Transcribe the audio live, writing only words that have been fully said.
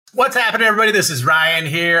What's happening, everybody? This is Ryan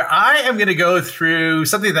here. I am going to go through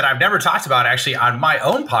something that I've never talked about actually on my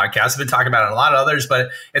own podcast. I've been talking about it on a lot of others, but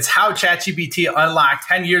it's how ChatGPT unlocked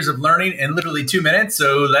 10 years of learning in literally 2 minutes.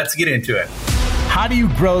 So let's get into it. How do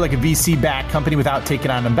you grow like a VC-backed company without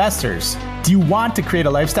taking on investors? Do you want to create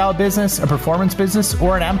a lifestyle business, a performance business,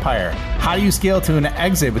 or an empire? How do you scale to an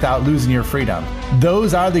exit without losing your freedom?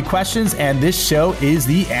 Those are the questions, and this show is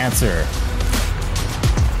the answer.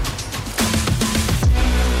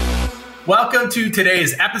 Welcome to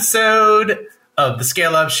today's episode of the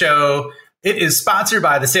Scale Up Show. It is sponsored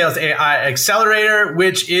by the Sales AI Accelerator,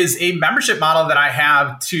 which is a membership model that I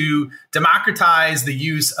have to democratize the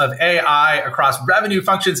use of AI across revenue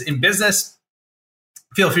functions in business.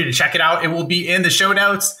 Feel free to check it out. It will be in the show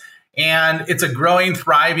notes. And it's a growing,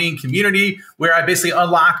 thriving community where I basically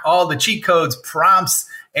unlock all the cheat codes, prompts,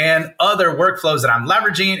 and other workflows that I'm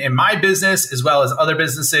leveraging in my business as well as other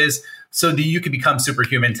businesses so that you can become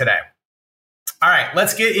superhuman today. All right,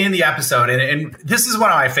 let's get in the episode. And this is one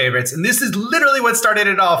of my favorites. And this is literally what started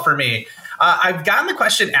it all for me. I've gotten the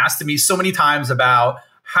question asked to me so many times about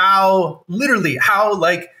how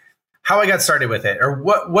I got started with it, or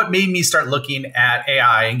what made me start looking at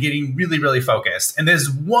AI and getting really, really focused. And there's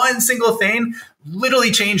one single thing literally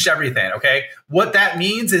changed everything, okay? What that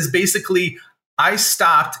means is basically I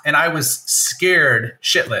stopped and I was scared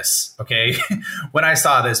shitless, okay, when I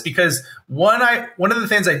saw this, because one of the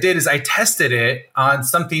things I did is I tested it on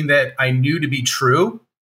something that I knew to be true,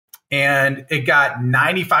 and it got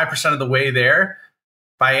 95% of the way there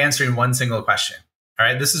by answering one single question. All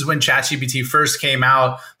right, this is when ChatGPT first came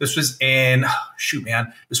out. This was in, it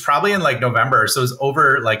was probably in like November, so it was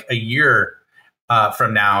over like a year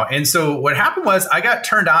from now. And so what happened was I got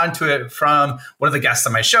turned on to it from one of the guests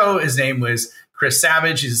on my show. His name was Chris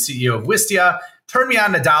Savage. He's the CEO of Wistia. Turned me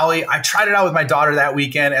on to Dolly. I tried it out with my daughter that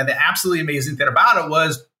weekend. And the absolutely amazing thing about it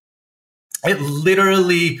was it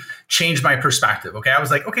literally changed my perspective. Okay. I was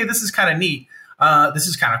like, okay, this is kind of neat. This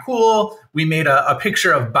is kind of cool. We made a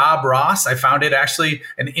picture of Bob Ross. I found it actually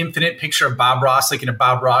an infinite picture of Bob Ross, looking at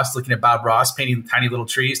Bob Ross, painting tiny little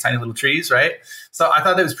trees, right? So I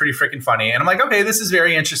thought that was pretty freaking funny. And I'm like, okay, this is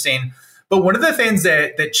very interesting. But one of the things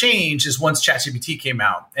that changed is once ChatGPT came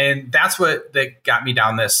out. And that's that got me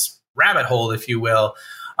down this rabbit hole, if you will.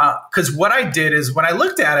 Because what I did is when I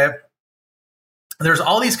looked at it, there's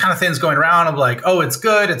all these kind of things going around of like, oh, it's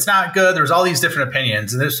good, it's not good. There's all these different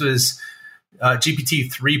opinions. And this was GPT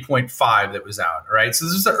 3.5 that was out, right? So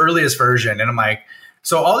this is the earliest version. And I'm like,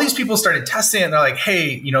 so all these people started testing it and they're like,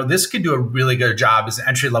 hey, this could do a really good job as an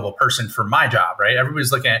entry-level person for my job, right?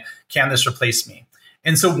 Everybody's looking at, can this replace me?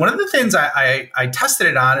 And so one of the things I tested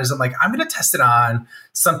it on is I'm like, I'm going to test it on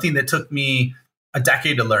something that took me a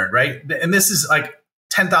decade to learn, right? And this is like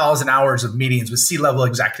 10,000 hours of meetings with C-level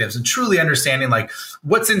executives and truly understanding like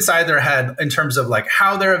what's inside their head in terms of like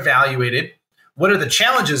how they're evaluated. What are the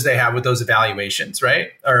challenges they have with those evaluations, right?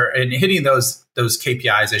 And hitting those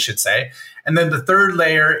KPIs, I should say. And then the third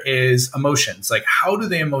layer is emotions. Like, how do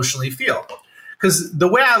they emotionally feel? Because the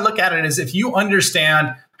way I look at it is if you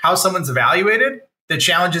understand how someone's evaluated, the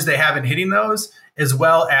challenges they have in hitting those, as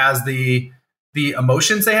well as the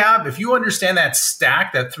emotions they have, if you understand that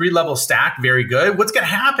stack, that 3-level stack, very good, what's going to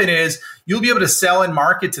happen is you'll be able to sell and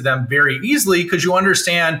market to them very easily because you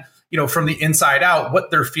understand from the inside out,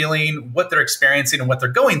 what they're feeling, what they're experiencing, and what they're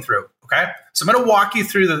going through. Okay. So I'm going to walk you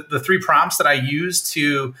through the 3 prompts that I use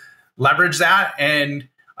to leverage that. And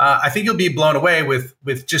I think you'll be blown away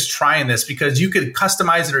with just trying this because you could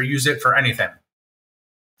customize it or use it for anything.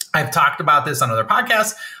 I've talked about this on other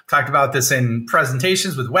podcasts, talked about this in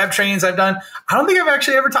presentations with web trainings I've done. I don't think I've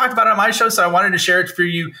actually ever talked about it on my show, so I wanted to share it for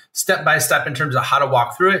you step by step in terms of how to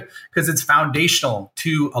walk through it because it's foundational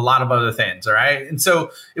to a lot of other things, all right? And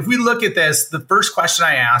so if we look at this, the first question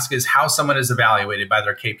I ask is how someone is evaluated by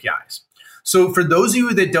their KPIs. So for those of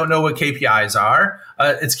you that don't know what KPIs are,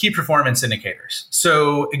 it's key performance indicators.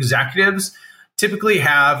 So executives typically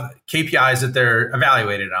have KPIs that they're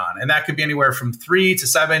evaluated on. And that could be anywhere from 3 to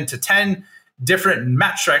 7 to 10 different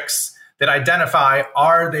metrics that identify,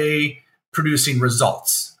 are they producing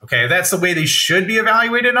results? Okay, that's the way they should be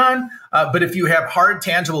evaluated on. But if you have hard,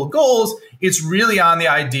 tangible goals, it's really on the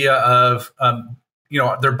idea of,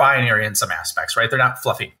 they're binary in some aspects, right? They're not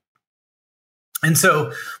fluffy. And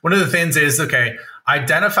so one of the things is, okay,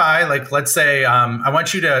 identify, like, let's say, I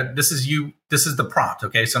want you to, this is the prompt.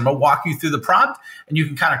 Okay. So I'm going to walk you through the prompt and you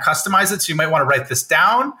can kind of customize it. So you might want to write this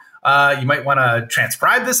down. You might want to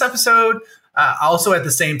transcribe this episode. Also, at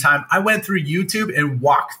the same time, I went through YouTube and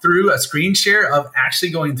walked through a screen share of actually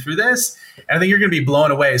going through this. And I think you're going to be blown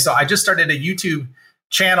away. So I just started a YouTube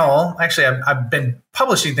channel. Actually, I've been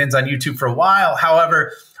publishing things on YouTube for a while.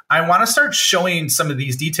 However, I want to start showing some of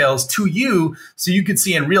these details to you so you could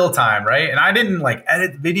see in real time, right? And I didn't like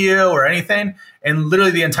edit the video or anything. And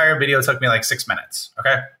literally the entire video took me like 6 minutes,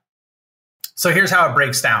 okay? So here's how it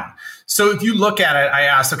breaks down. So if you look at it, I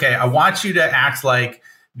asked, okay, I want you to act like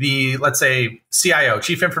the, let's say, CIO,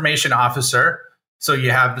 Chief Information Officer. So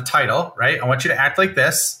you have the title, right? I want you to act like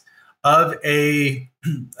this of a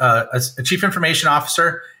Chief Information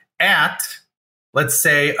Officer at, let's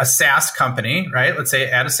say, a SaaS company, right? Let's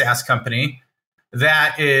say at a SaaS company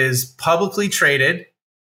that is publicly traded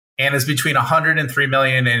and is between 100 and 3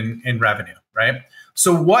 million in revenue, right?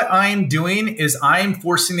 So what I'm doing is I'm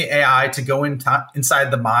forcing the AI to go inside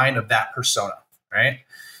the mind of that persona, right?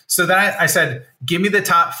 So then I said, give me the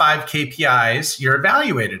top 5 KPIs you're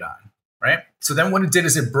evaluated on, right? So then what it did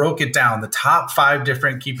is it broke it down, the top 5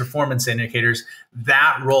 different key performance indicators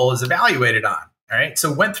that role is evaluated on, all right?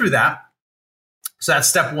 So went through that. So that's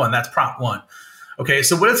step 1, that's prompt 1. Okay,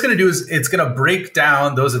 so what it's gonna do is it's gonna break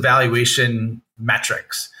down those evaluation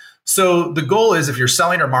metrics. So the goal is if you're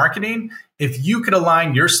selling or marketing, if you could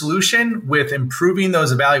align your solution with improving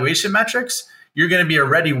those evaluation metrics, you're going to be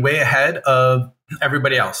already way ahead of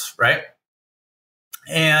everybody else, right?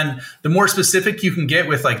 And the more specific you can get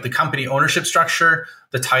with like the company ownership structure,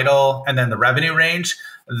 the title, and then the revenue range,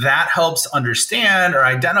 that helps understand or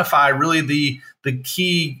identify really the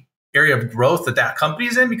key area of growth that company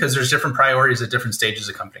is in, because there's different priorities at different stages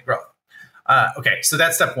of company growth. Okay, so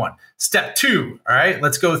that's step 1. Step 2, all right,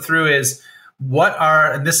 let's go through is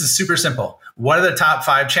and this is super simple. What are the top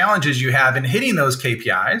 5 challenges you have in hitting those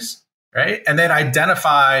KPIs, right? And then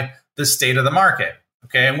identify the state of the market,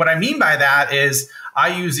 okay? And what I mean by that is I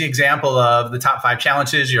use the example of the top 5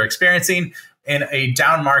 challenges you're experiencing in a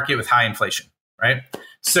down market with high inflation, right?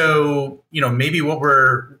 So, maybe what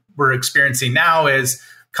we're experiencing now is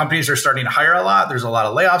companies are starting to hire a lot. There's a lot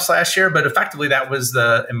of layoffs last year, but effectively that was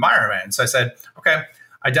the environment. So I said, okay,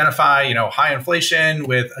 identify, high inflation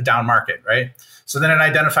with a down market, right? So then I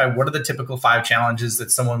identify what are the typical 5 challenges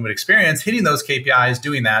that someone would experience hitting those KPIs,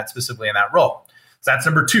 doing that specifically in that role. So that's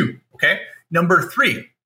number 2, okay? Number 3,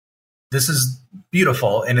 this is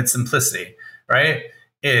beautiful in its simplicity, right?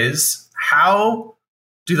 Is how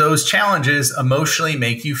do those challenges emotionally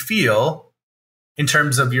make you feel in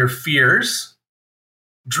terms of your fears,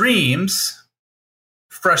 dreams,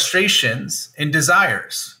 frustrations, and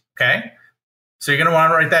desires, okay? So you're going to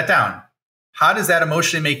want to write that down. How does that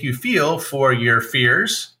emotionally make you feel for your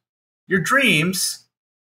fears, your dreams,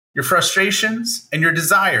 your frustrations, and your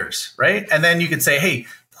desires, right? And then you could say, hey,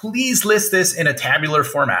 please list this in a tabular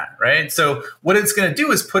format, right? So what it's going to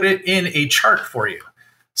do is put it in a chart for you.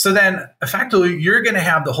 So then effectively, you're going to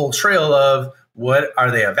have the whole trail of what are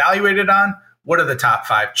they evaluated on? What are the top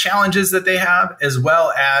 5 challenges that they have, as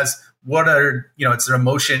well as what are, it's an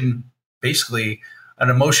emotion, basically an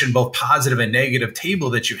emotion, both positive and negative table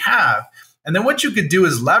that you have. And then what you could do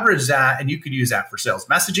is leverage that, and you could use that for sales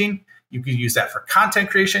messaging. You could use that for content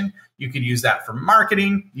creation. You could use that for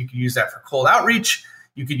marketing. You could use that for cold outreach.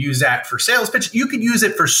 You could use that for sales pitch. You could use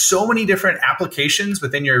it for so many different applications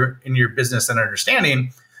within your business and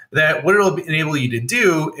understanding that what it'll enable you to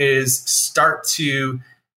do is start to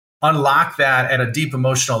unlock that at a deep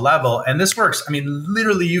emotional level. And this works. I mean,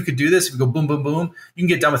 literally, you could do this. If you go boom, boom, boom, you can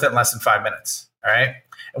get done with it in less than 5 minutes. All right.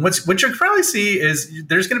 And what you'll probably see is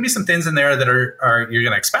there's going to be some things in there that are you're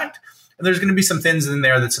going to expect, and there's going to be some things in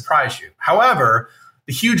there that surprise you. However,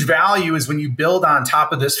 the huge value is when you build on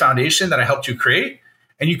top of this foundation that I helped you create,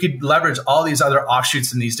 and you could leverage all these other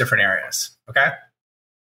offshoots in these different areas. Okay.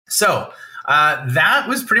 So that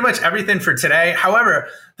was pretty much everything for today. However,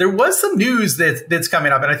 there was some news that's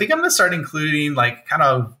coming up, and I think I'm going to start including like kind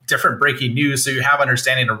of different breaking news so you have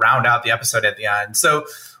understanding to round out the episode at the end. So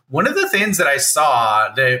one of the things that I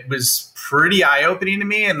saw that was pretty eye-opening to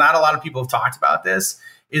me, and not a lot of people have talked about this,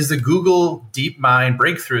 is the Google DeepMind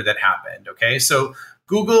breakthrough that happened. Okay, so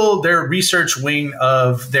Google, their research wing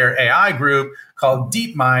of their AI group called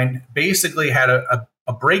DeepMind, basically had a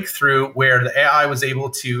breakthrough where the AI was able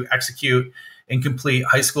to execute and complete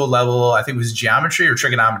high school level, I think it was geometry or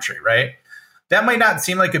trigonometry, right? That might not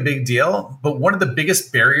seem like a big deal, but one of the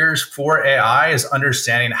biggest barriers for AI is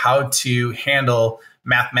understanding how to handle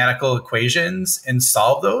mathematical equations and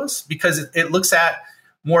solve those, because it looks at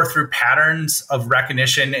more through patterns of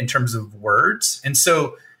recognition in terms of words. And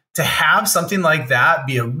so to have something like that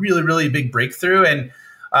be a really, really big breakthrough. And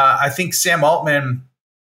I think Sam Altman,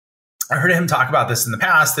 I heard him talk about this in the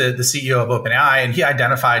past, the CEO of OpenAI, and he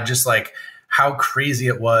identified just like how crazy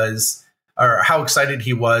it was, or how excited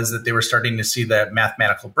he was that they were starting to see that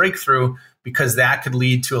mathematical breakthrough, because that could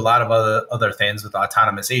lead to a lot of other things with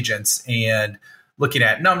autonomous agents. And looking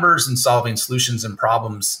at numbers and solving solutions and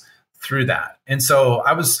problems through that. And so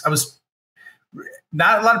I was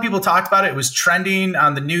not a lot of people talked about it. It was trending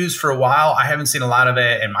on the news for a while. I haven't seen a lot of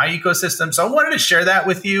it in my ecosystem. So I wanted to share that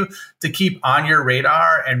with you to keep on your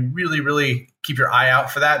radar and really, really keep your eye out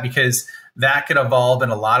for that, because that could evolve in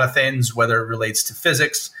a lot of things, whether it relates to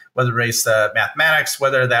physics, whether it relates to mathematics,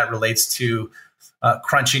 whether that relates to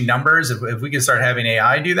crunching numbers. If we can start having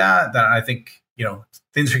AI do that, then I think,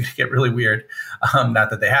 things are going to get really weird. Not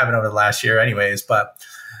that they haven't over the last year anyways, but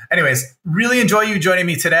anyways, really enjoy you joining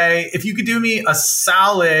me today. If you could do me a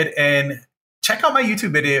solid and check out my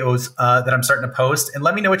YouTube videos that I'm starting to post and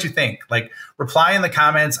let me know what you think. Like, reply in the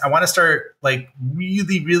comments. I want to start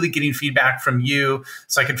really, really getting feedback from you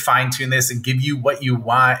so I can fine tune this and give you what you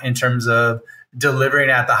want in terms of delivering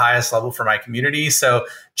at the highest level for my community. So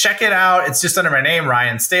check it out. It's just under my name,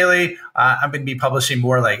 Ryan Staley. I'm going to be publishing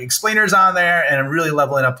more explainers on there, and I'm really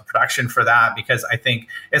leveling up the production for that, because I think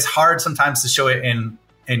it's hard sometimes to show it in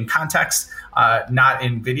context, not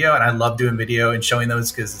in video. And I love doing video and showing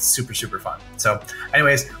those because it's super, super fun. So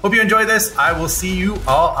anyways, hope you enjoyed this. I will see you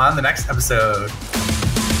all on the next episode.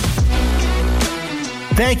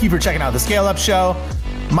 Thank you for checking out the Scale Up Show.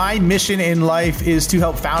 My mission in life is to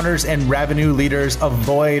help founders and revenue leaders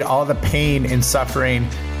avoid all the pain and suffering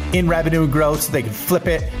in revenue growth so they can flip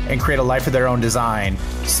it and create a life of their own design.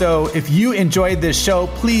 So if you enjoyed this show,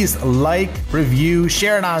 please review,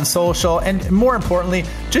 share it on social, and more importantly,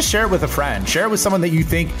 just share it with a friend. Share it with someone that you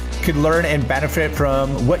think could learn and benefit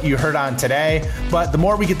from what you heard on today. But the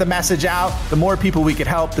more we get the message out, the more people we could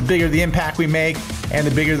help, the bigger the impact we make, and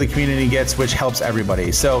the bigger the community gets, which helps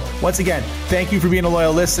everybody. So once again, thank you for being a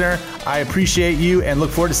loyal listener. I appreciate you and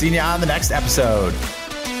look forward to seeing you on the next episode.